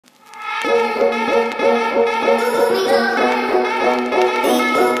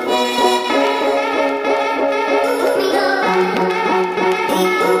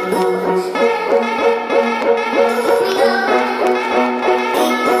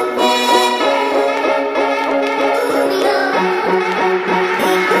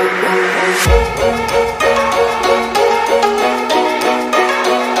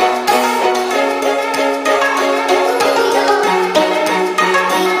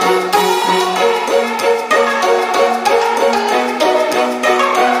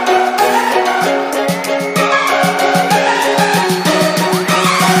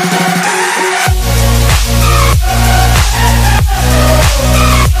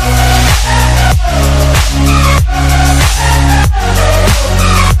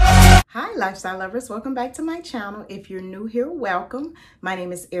lifestyle lovers, welcome back to my channel. If you're new here, welcome. My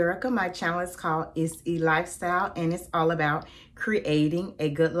name is Erica. My channel is called It's a Lifestyle, and it's all about creating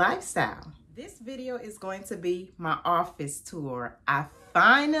a good lifestyle. This video is going to be my office tour. I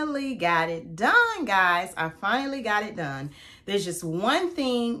finally got it done, guys. I finally got it done. There's just one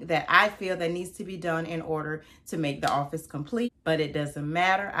thing that I feel that needs to be done in order to make the office complete, but it doesn't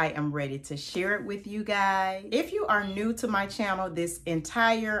matter. I am ready to share it with you guys. If you are new to my channel, this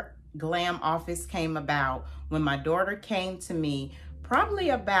entire glam office came about when my daughter came to me probably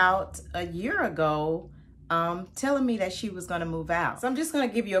about a year ago, telling me that she was going to move out. So I'm just going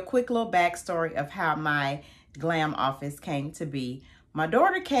to give you a quick little backstory of how my glam office came to be. My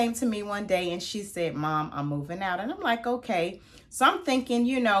daughter came to me one day and she said, "Mom, I'm moving out." And I'm like, okay. So I'm thinking,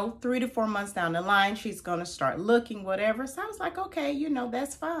 3 to 4 months down the line, she's going to start looking, whatever. So I was like, okay,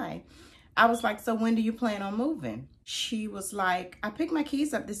 that's fine. I was like, "So when do you plan on moving?" She was like, "I picked my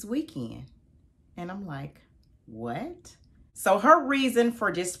keys up this weekend." And I'm like, what? So her reason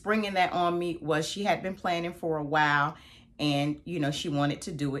for just springing that on me was she had been planning for a while and, she wanted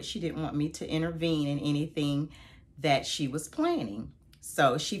to do it. She didn't want me to intervene in anything that she was planning.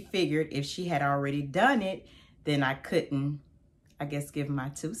 So she figured if she had already done it, then I couldn't, I guess, give my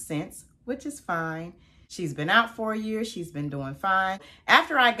 2 cents, which is fine. She's been out for a year. She's been doing fine.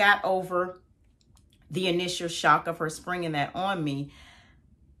 After I got over the initial shock of her springing that on me,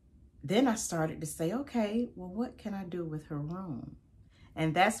 then I started to say, okay, well, what can I do with her room?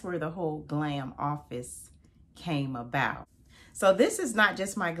 And that's where the whole glam office came about. So this is not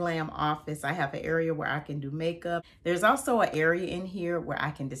just my glam office. I have an area where I can do makeup. There's also an area in here where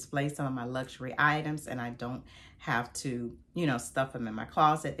I can display some of my luxury items and I don't have to, stuff them in my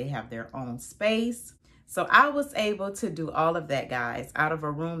closet. They have their own space. So I was able to do all of that, guys, out of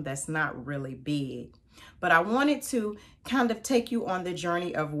a room that's not really big. But I wanted to kind of take you on the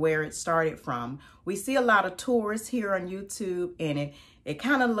journey of where it started from. We see a lot of tours here on YouTube, and it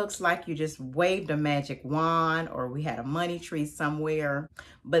kind of looks like you just waved a magic wand or we had a money tree somewhere.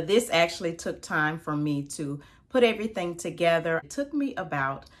 But this actually took time for me to put everything together. It took me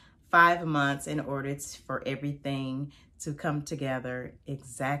about 5 months in order for everything to come together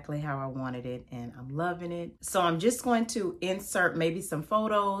exactly how I wanted it, and I'm loving it. So I'm just going to insert maybe some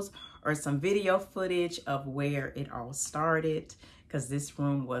photos or some video footage of where it all started, because this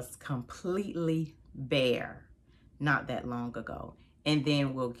room was completely bare not that long ago. And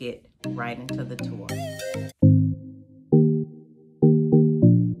then we'll get right into the tour.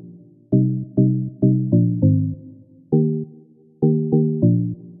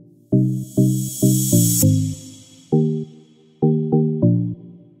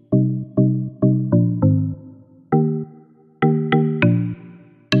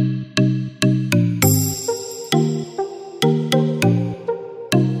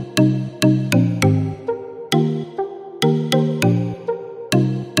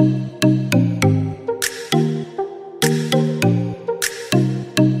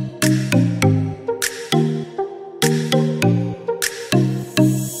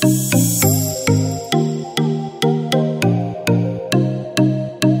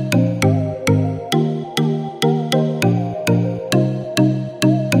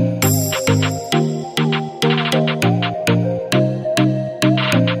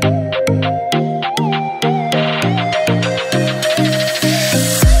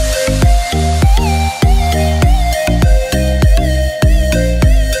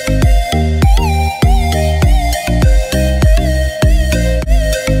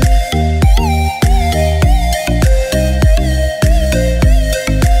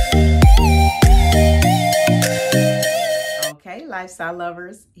 Lifestyle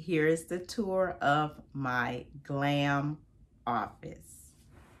lovers, here is the tour of my glam office.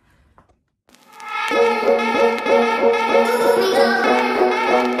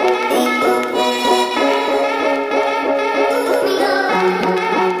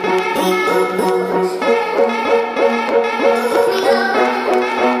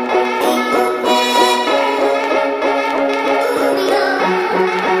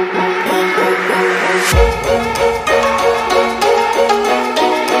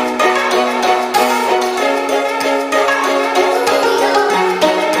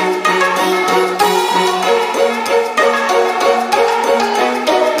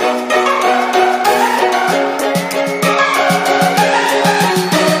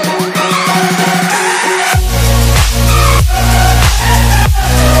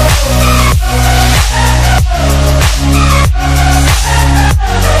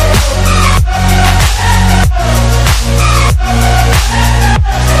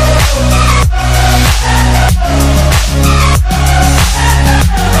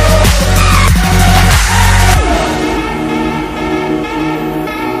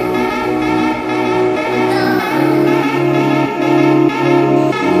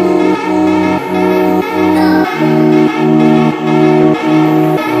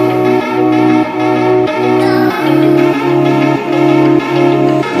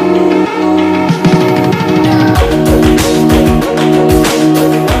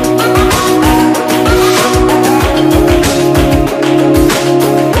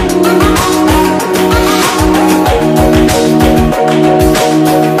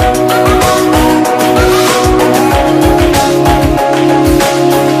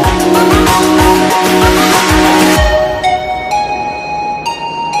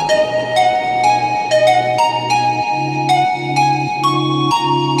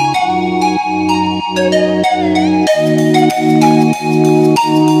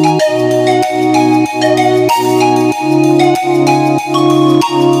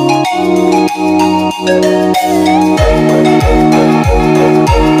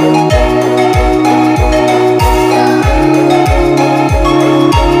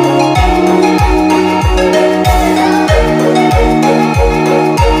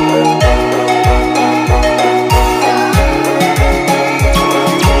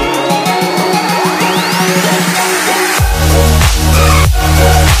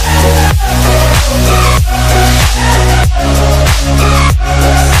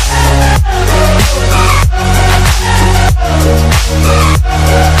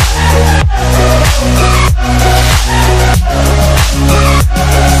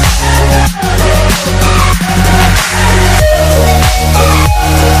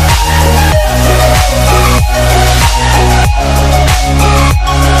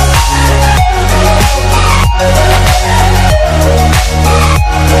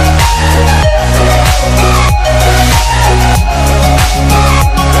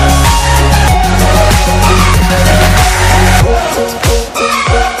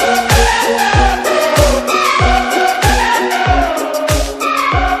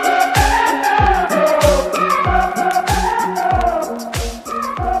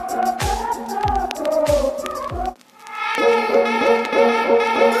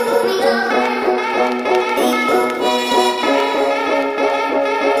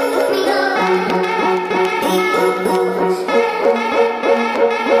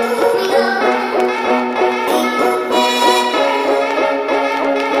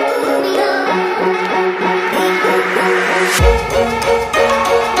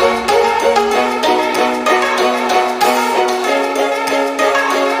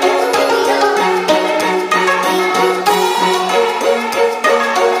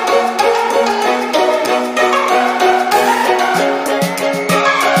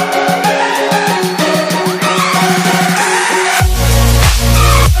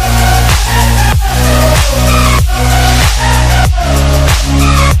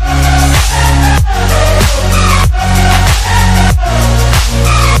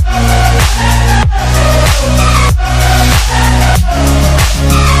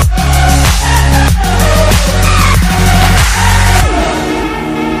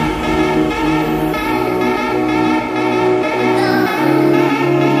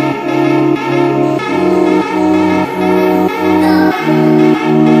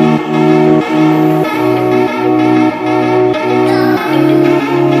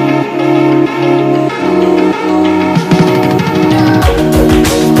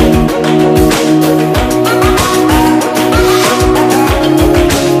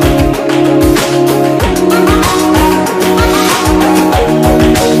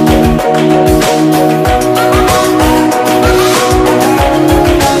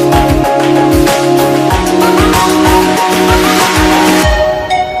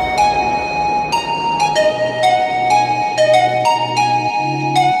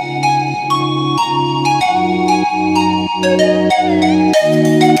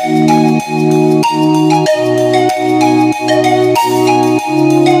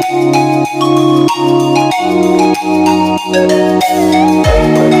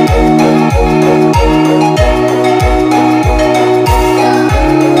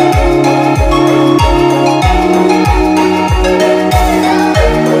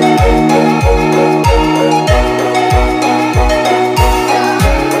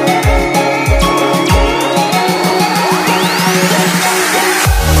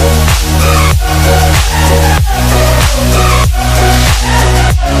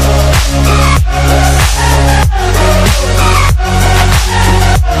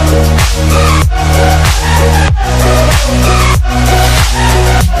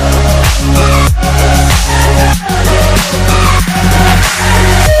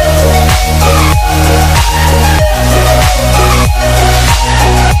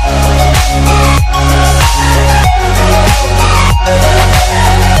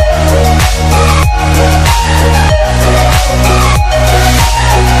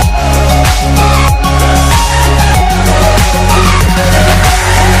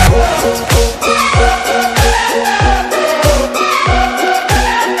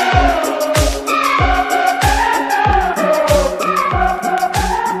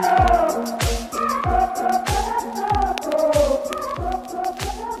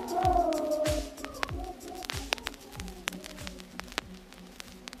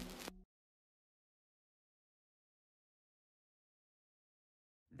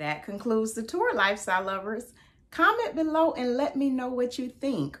 That concludes the tour, lifestyle lovers. Comment below and let me know what you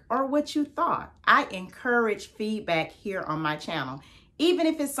think or what you thought. I encourage feedback here on my channel, even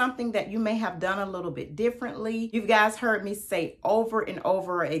if it's something that you may have done a little bit differently. You guys heard me say over and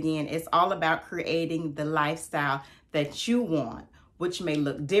over again, it's all about creating the lifestyle that you want, which may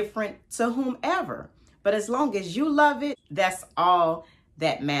look different to whomever. But as long as you love it, that's all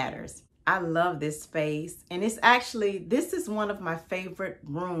that matters. I love this space, and this is one of my favorite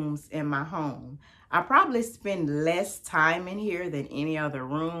rooms in my home. I probably spend less time in here than any other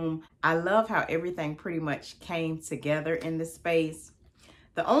room. I love how everything pretty much came together in the space.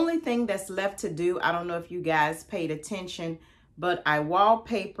 The only thing that's left to do, I don't know if you guys paid attention, but I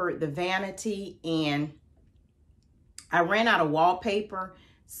wallpapered the vanity and I ran out of wallpaper.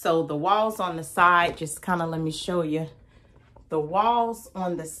 So the walls on the side, just kind of let me show you. The walls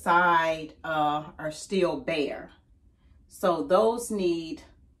on the side are still bare. So those need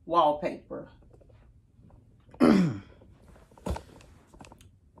wallpaper.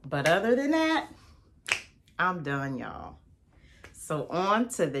 But other than that, I'm done, y'all. So on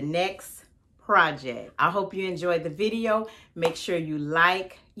to the next project. I hope you enjoyed the video. Make sure you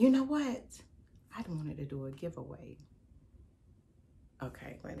like. You know what? I wanted to do a giveaway.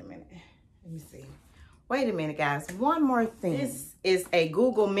 Okay, wait a minute. Let me see. Wait a minute, guys. One more thing. This is a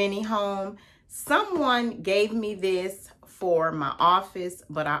Google Mini Home. Someone gave me this for my office,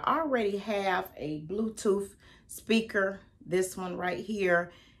 but I already have a Bluetooth speaker. This one right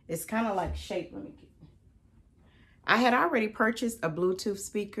here. It's kind of like shaped. I had already purchased a Bluetooth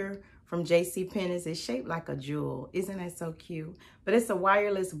speaker from JCPenney's. It's shaped like a jewel. Isn't that so cute? But it's a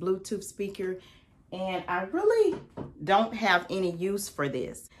wireless Bluetooth speaker, and I really don't have any use for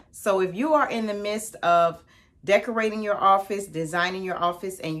this. So if you are in the midst of decorating your office, designing your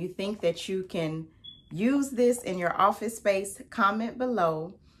office, and you think that you can use this in your office space, comment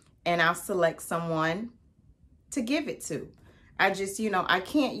below and I'll select someone to give it to. I just, I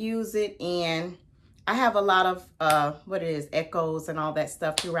can't use it, and I have a lot of, echoes and all that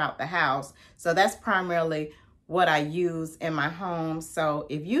stuff throughout the house. So that's primarily what I use in my home. So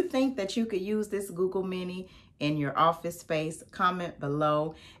if you think that you could use this Google Mini in your office space, comment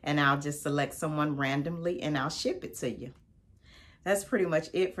below and I'll just select someone randomly and I'll ship it to you. That's pretty much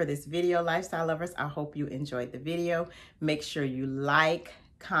it for this video, lifestyle lovers. I hope you enjoyed the video. Make sure you like,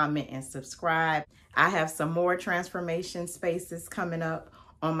 comment, and subscribe. I have some more transformation spaces coming up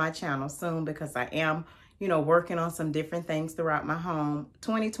on my channel soon because I am, working on some different things throughout my home.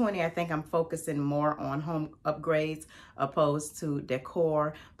 2020, I think I'm focusing more on home upgrades opposed to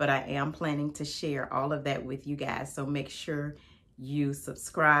decor, but I am planning to share all of that with you guys. So make sure you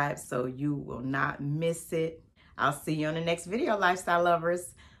subscribe so you will not miss it. I'll see you on the next video, lifestyle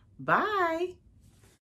lovers. Bye.